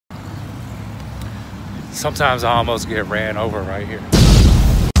Sometimes I almost get ran over right here.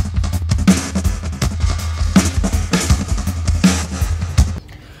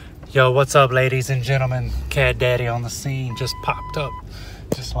 Yo, what's up, ladies and gentlemen? Catt Daddy on the scene, just popped up,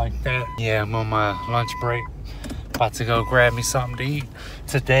 just like that. Yeah, I'm on my lunch break, about to go grab me something to eat.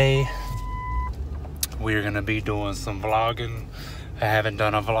 Today, we're gonna be doing some vlogging. I haven't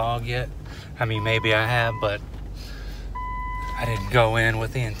done a vlog yet. I mean, maybe I have, but I didn't go in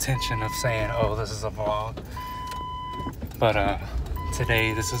with the intention of saying, oh, this is a vlog. But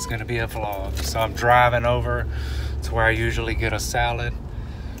today, this is gonna be a vlog. So I'm driving over to where I usually get a salad,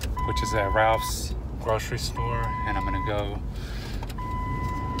 which is at Ralph's grocery store, and I'm gonna go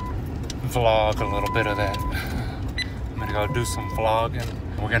vlog a little bit of that. I'm gonna go do some vlogging.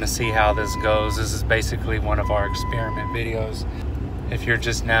 We're gonna see how this goes. This is basically one of our experiment videos. If you're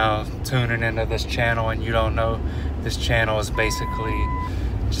just now tuning into this channel and you don't know, this channel is basically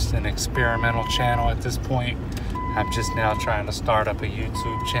just an experimental channel at this point. I'm just now trying to start up a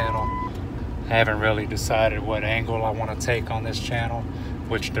YouTube channel. I haven't really decided what angle I want to take on this channel,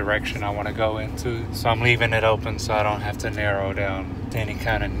 which direction I want to go into. So I'm leaving it open so I don't have to narrow down to any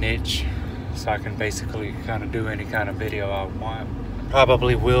kind of niche. So I can basically kind of do any kind of video I want.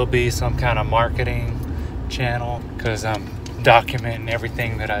 Probably will be some kind of marketing channel because I'm documenting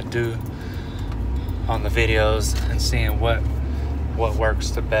everything that I do on the videos and seeing what works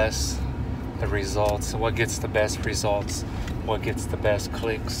the best, the results, what gets the best results, what gets the best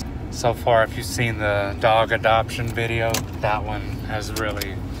clicks. So far, if you've seen the dog adoption video, that one has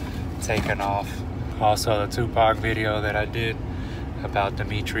really taken off. Also, the Tupac video that I did about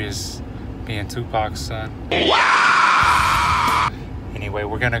Demetrius being Tupac's son. Anyway,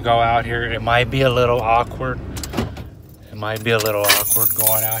 we're gonna go out here. It might be a little awkward. It might be a little awkward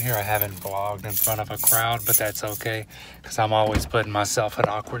going out here. I haven't vlogged in front of a crowd, but that's okay, because I'm always putting myself in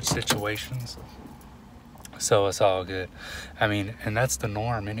awkward situations. So it's all good. I mean, and that's the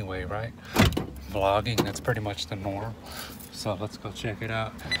norm anyway, right? Vlogging, that's pretty much the norm. So let's go check it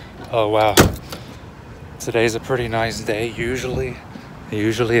out. Oh, wow. Today's a pretty nice day. Usually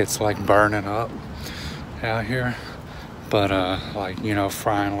it's like burning up out here. But like, you know,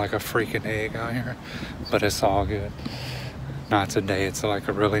 frying like a freaking egg out here. But it's all good. Not today. It's like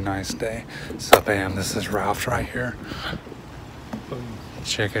a really nice day. So bam, this is Ralph's right here.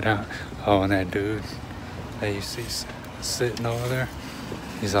 Check it out. Oh, and that dude that you see sitting over there,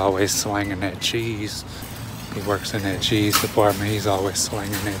 he's always slanging that cheese. He works in that cheese department. He's always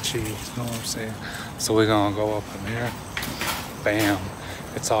slanging that cheese, you know what I'm saying? So we're gonna go up in here. Bam.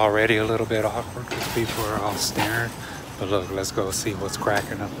 It's already a little bit awkward because people are all staring. But look, let's go see what's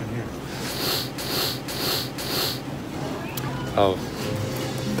cracking up in here. Oh,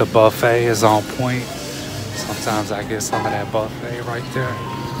 the buffet is on point. Sometimes I get some of that buffet right there.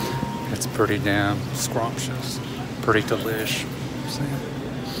 It's pretty damn scrumptious, pretty delish, I'm saying.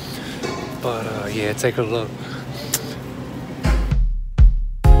 But yeah, take a look.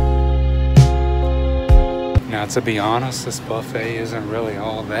 Now, to be honest, this buffet isn't really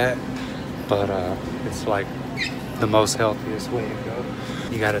all that, but it's like the most healthiest way to go.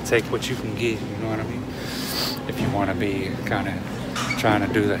 You gotta take what you can get, you know what I mean? If you wanna be kind of trying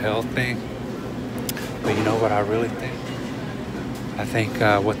to do the health thing. But you know what I really think? I think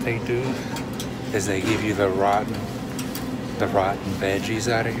what they do is they give you the rotten veggies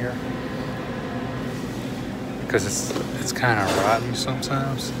out of here, because it's kind of rotten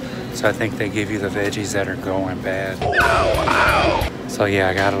sometimes. So I think they give you the veggies that are going bad. So yeah,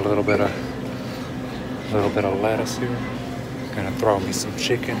 I got a little bit of lettuce here. Gonna throw me some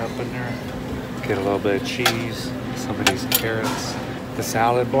chicken up in there. Get a little bit of cheese. Some of these carrots. The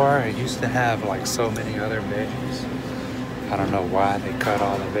salad bar, it used to have like so many other veggies. I don't know why they cut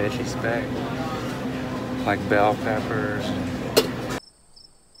all the veggies back. Like bell peppers and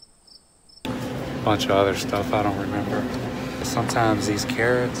a bunch of other stuff I don't remember. Sometimes these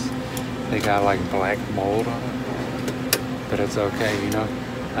carrots, they got like black mold on it. But it's okay, you know.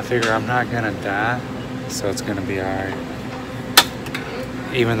 I figure I'm not gonna die, so it's gonna be alright.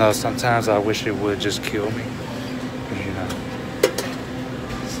 Even though sometimes I wish it would just kill me. You know,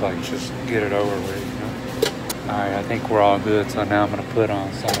 it's like just get it over with, you know. Alright, I think we're all good, so now I'm gonna put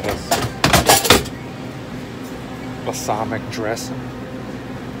on some of this balsamic dressing.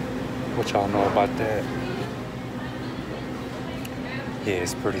 What y'all know about that? Yeah,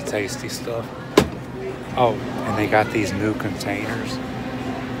 it's pretty tasty stuff. Oh, and they got these new containers.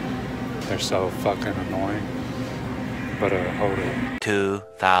 They're so fucking annoying. But hold it.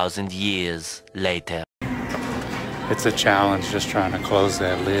 2,000 years later. It's a challenge just trying to close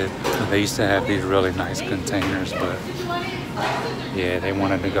that lid. They used to have these really nice containers, but Yeah, they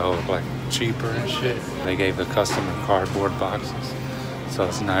wanted to go like cheaper and shit. They gave the customer cardboard boxes, so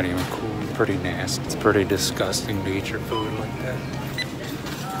it's not even cool. Pretty nasty. It's pretty disgusting to eat your food like that.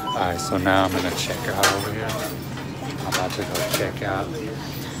 Alright, so now I'm gonna check out over here. I'm about to go check out.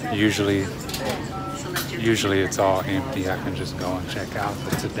 Usually it's all empty. I can just go and check out,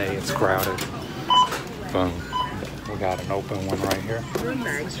 but today it's crowded. Boom. We got an open one right here.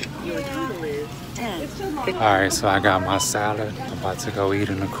 Alright, so I got my salad. I'm about to go eat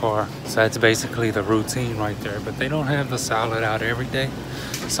in the car. So that's basically the routine right there. But they don't have the salad out every day.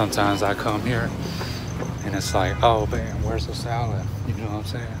 Sometimes I come here and it's like, oh man, where's the salad? You know what I'm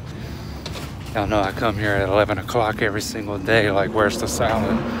saying? Y'all know I come here at 11 o'clock every single day, like, where's the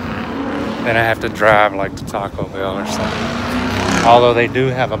salad? Then I have to drive like to Taco Bell or something. Although they do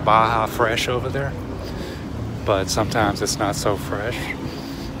have a Baja Fresh over there, but sometimes it's not so fresh,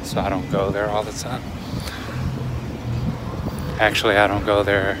 so I don't go there all the time. Actually, I don't go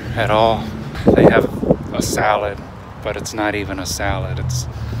there at all. They have a salad, but it's not even a salad. It's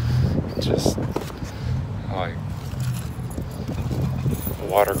just like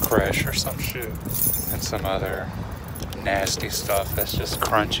watercress or some shit and some other nasty stuff that's just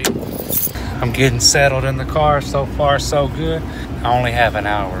crunchy. I'm getting settled in the car. So far so good. I only have an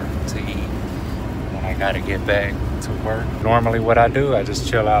hour to eat when I gotta get back to work. Normally what I do, I just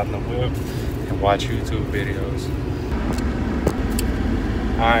chill out in the whip and watch YouTube videos.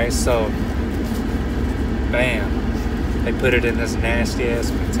 Alright, so bam, they put it in this nasty ass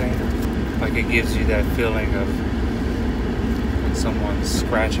container. Like, it gives you that feeling of when someone's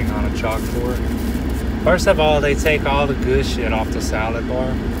scratching on a chalkboard. First of all, they take all the good shit off the salad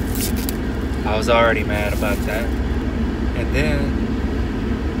bar. I was already mad about that. And then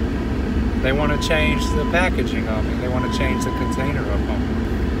they want to change the packaging on me. They want to change the container up on me.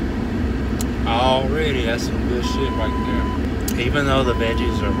 Already, that's some good shit right there. Even though the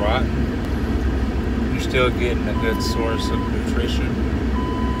veggies are rotten, you're still getting a good source of nutrition.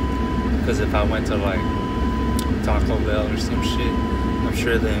 Because if I went to like Taco Bell or some shit, I'm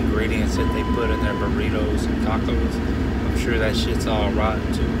sure the ingredients that they put in their burritos and tacos, I'm sure that shit's all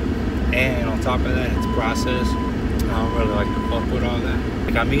rotten too. And on top of that, it's processed. I don't really like to fuck with all that.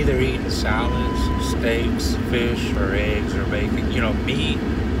 Like, I'm either eating salads, steaks, fish, or eggs, or bacon. You know, meat,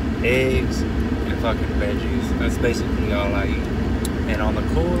 eggs, and fucking veggies. That's basically all I eat. And on the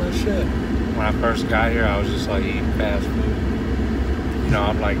cool and shit, when I first got here, I was just like eating fast food. You know,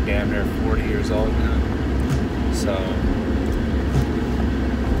 I'm like damn near 40 years old now. So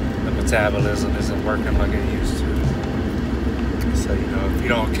the metabolism isn't working like it used to. So, you know, if you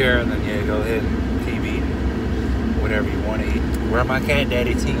don't care, then yeah, go ahead and keep eating whatever you want to eat. Where my Catt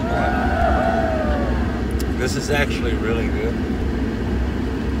Daddy team at? This is actually really good.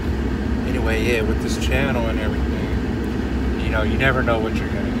 Anyway, yeah, with this channel and everything, you know, you never know what you're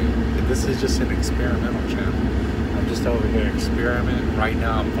gonna do. This is just an experimental channel. I'm just over here experimenting. Right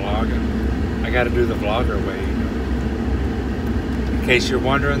now I'm vlogging. I gotta do the vlogger way, you know. In case you're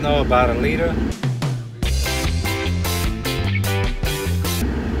wondering though about Alita.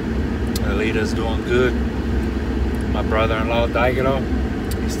 Alita's doing good. My brother-in-law, Daigoro,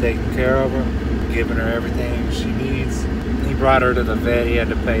 he's taking care of her, giving her everything she needs. He brought her to the vet. He had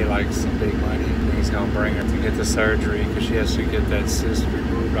to pay like some big money. He's gonna bring her to get the surgery because she has to get that cyst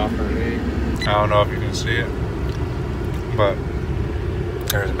removed off her leg. I don't know if you can see it, but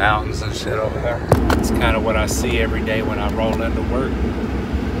there's mountains and shit over there. It's kind of what I see every day when I roll into work.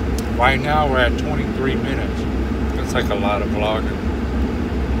 Right now we're at 23 minutes. It's like a lot of vlogging.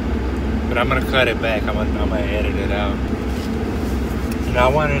 But I'm gonna cut it back. I'm gonna edit it out. And I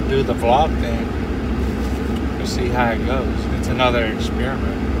want to do the vlog thing to see how it goes. It's another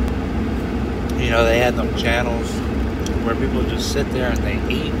experiment. You know, they had them channels where people just sit there and they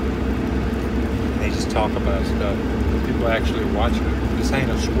eat. And they just talk about stuff. People actually watching it. This ain't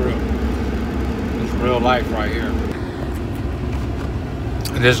a screw. It's real life right here.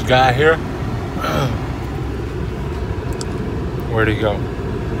 And this guy here, where'd he go?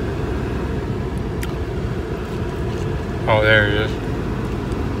 Oh, there he is.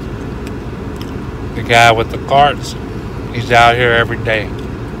 The guy with the carts, he's out here every day.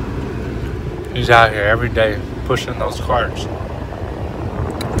 He's out here every day pushing those carts. I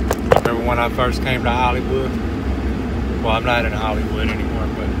remember when I first came to Hollywood. Well, I'm not in Hollywood anymore,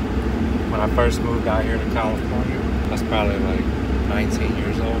 but when I first moved out here to California, I was probably like 19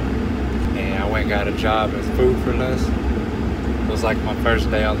 years old. And I went and got a job as Food for Less. It was like my first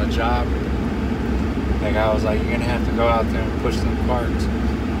day on the job. The guy was like, you're gonna have to go out there and push some carts.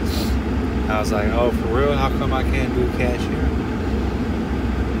 I was like, oh, for real? How come I can't do cashier?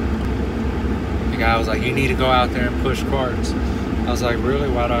 The guy was like, you need to go out there and push carts. I was like, really?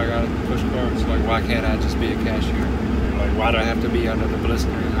 Why do I gotta push carts? Like, why can't I just be a cashier? Like, why do I have to be under the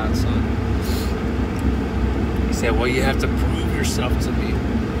blistering hot sun? He said, well, you have to prove yourself to me.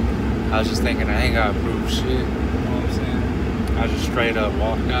 I was just thinking, I ain't gotta prove shit. You know what I'm saying? I just straight up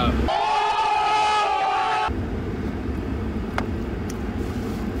walked out.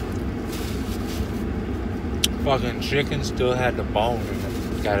 Fucking chicken still had the bone in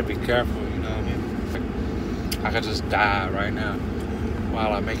it. Gotta be careful, you know what I mean? Like, I could just die right now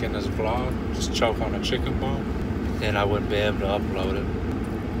while I'm making this vlog. Just choke on a chicken bone. Then I wouldn't be able to upload it.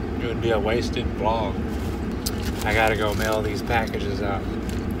 It would be a wasted vlog. I gotta go mail these packages out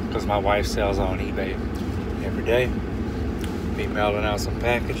because my wife sells on eBay every day. Be mailing out some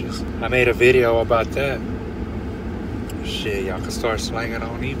packages. I made a video about that. Shit, y'all can start slanging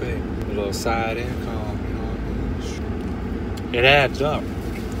on eBay. A little side income, you know what I mean? It adds up.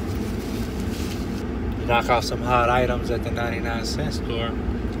 You knock off some hot items at the 99-cent store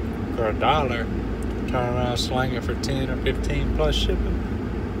for $1. Turn around, slang it for 10 or 15 plus shipping.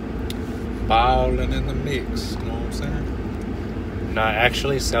 Balling in the mix, you know what I'm saying? Not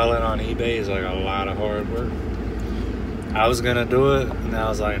actually selling on eBay is like a lot of hard work. I was gonna do it, and I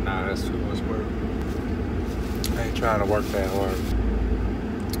was like, nah, that's too much work. I ain't trying to work that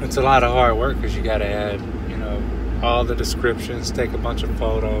hard. It's a lot of hard work because you gotta add, you know, all the descriptions, take a bunch of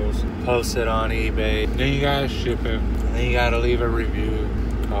photos, post it on eBay, then you gotta ship it, and then you gotta leave a review,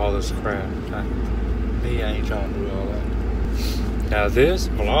 all this crap. Me, I ain't trying to do all that. Now this,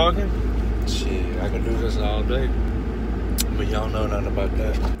 vlogging, shit, I can do this all day. But y'all know nothing about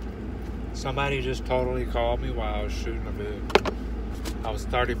that. Somebody just totally called me while I was shooting a video. I was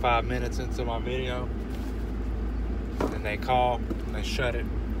 35 minutes into my video. And they called, and they shut it.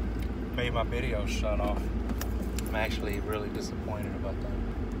 Made my video shut off. I'm actually really disappointed about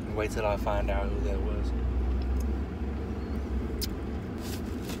that. Wait till I find out who that was.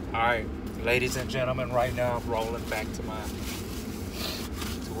 Alright, ladies and gentlemen, right now I'm rolling back to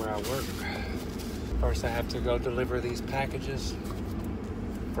where I work. First I have to go deliver these packages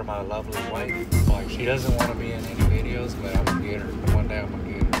for my lovely wife. Like, she doesn't want to be in any videos, but I'm gonna get her. One day I'm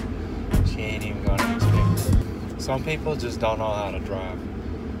gonna get her. She ain't even gonna expect it. Some people just don't know how to drive.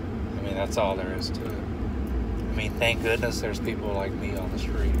 I mean, that's all there is to it. I mean, thank goodness there's people like me on the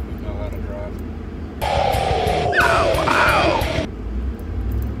street who know how to drive. Ow, ow.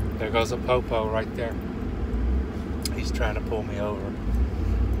 There goes a popo right there. He's trying to pull me over.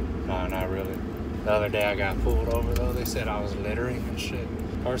 No, not really. The other day I got pulled over though. They said I was littering and shit.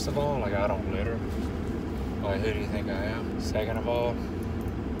 First of all, like, I don't litter. Like, who do you think I am? Second of all,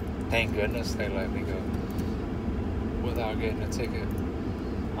 thank goodness they let me go without getting a ticket.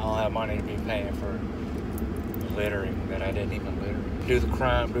 I don't have money to be paying for littering that I didn't even litter. Do the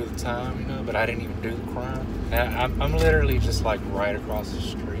crime, do the time, you know, but I didn't even do the crime. I'm literally just like right across the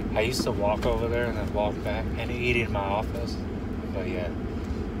street. I used to walk over there and then walk back and eat in my office. But yeah,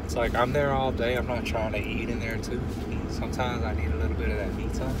 it's like I'm there all day. I'm not trying to eat in there too. Sometimes I need a little bit of that me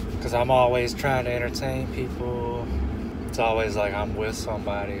time because I'm always trying to entertain people. It's always like I'm with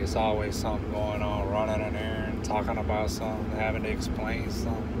somebody. It's always something going on, running an errand, talking about something, having to explain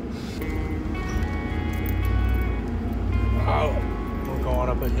something. Oh, we're going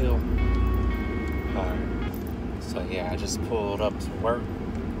up a hill. Alright. So yeah, I just pulled up to work.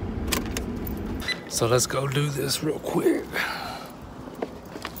 So let's go do this real quick.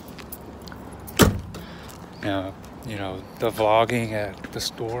 Now, you know, the vlogging at the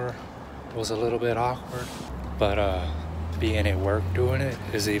store was a little bit awkward, but being at work doing it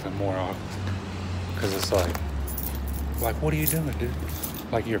is even more awkward. Because it's like, what are you doing, dude?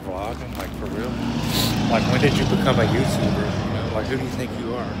 Like, you're vlogging, like, for real? Like, when did you become a YouTuber? You know, like, who do you think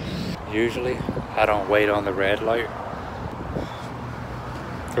you are? Usually, I don't wait on the red light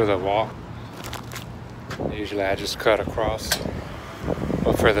for the walk. Usually, I just cut across.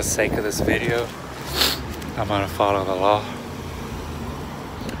 But for the sake of this video, I'm gonna follow the law.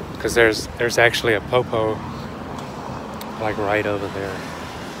 Because there's actually a popo, like, right over there.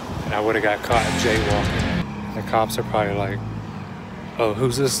 And I would have got caught jaywalking. The cops are probably like, oh,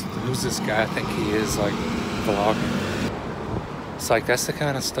 who's this guy? I think he is, like, vlogging. It's like, that's the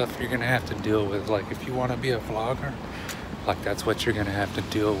kind of stuff you're gonna have to deal with. Like, if you want to be a vlogger, like, that's what you're gonna have to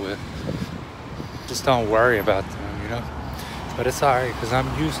deal with. Just don't worry about them, you know. But it's alright, because I'm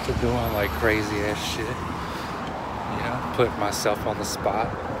used to doing, like, crazy ass shit, you know, putting myself on the spot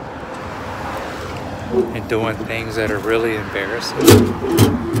and doing things that are really embarrassing.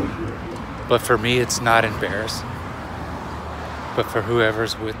 But for me, it's not embarrassing. But for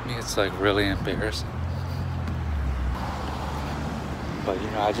whoever's with me, it's like really embarrassing. But, you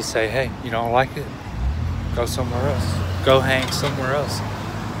know, I just say, hey, you don't like it? Go somewhere else. go hang somewhere else.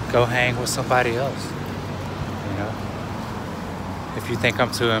 Go hang with somebody else. You know? If you think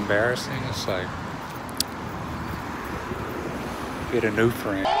I'm too embarrassing, it's like, get a new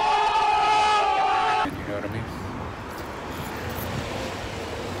friend. You know what I mean?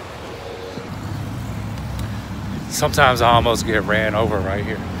 Sometimes I almost get ran over right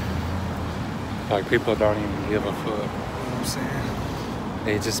here. Like, people don't even give a fuck. You know what I'm saying?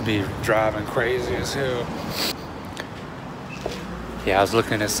 They just be driving crazy as hell. Yeah, I was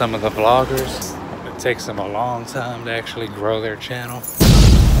looking at some of the vloggers. It takes them a long time to actually grow their channel.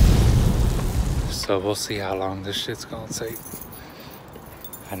 So we'll see how long this shit's gonna take.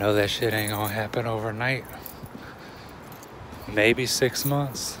 I know that shit ain't gonna happen overnight. Maybe 6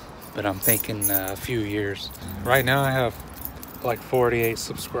 months, but I'm thinking a few years. Right now I have like 48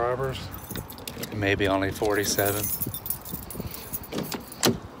 subscribers, maybe only 47.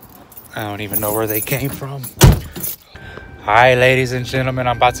 I don't even know where they came from. All right, ladies and gentlemen,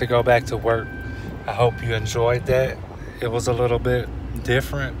 I'm about to go back to work. I hope you enjoyed that. It was a little bit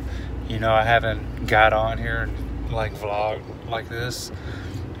different. You know, I haven't got on here and like vlog like this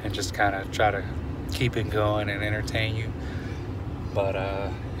and just kind of try to keep it going and entertain you. But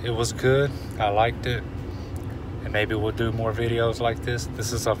it was good. I liked it. And maybe we'll do more videos like this.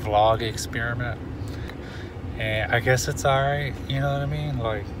 This is a vlog experiment. And I guess it's all right. You know what I mean?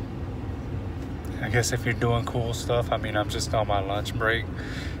 Like, I guess if you're doing cool stuff, I mean, I'm just on my lunch break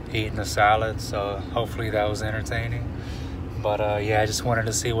eating a salad, so hopefully that was entertaining. But yeah, I just wanted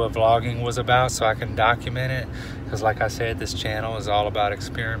to see what vlogging was about so I can document it, because like I said, this channel is all about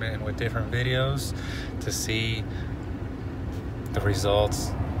experimenting with different videos to see the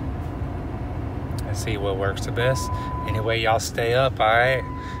results and see what works the best. Anyway, y'all stay up, all right?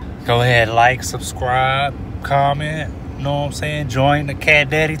 Go ahead, like, subscribe, comment. You know what I'm saying? Join the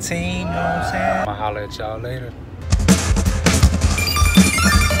Catt Daddy team, you know what I'm saying? I'll holler at y'all later.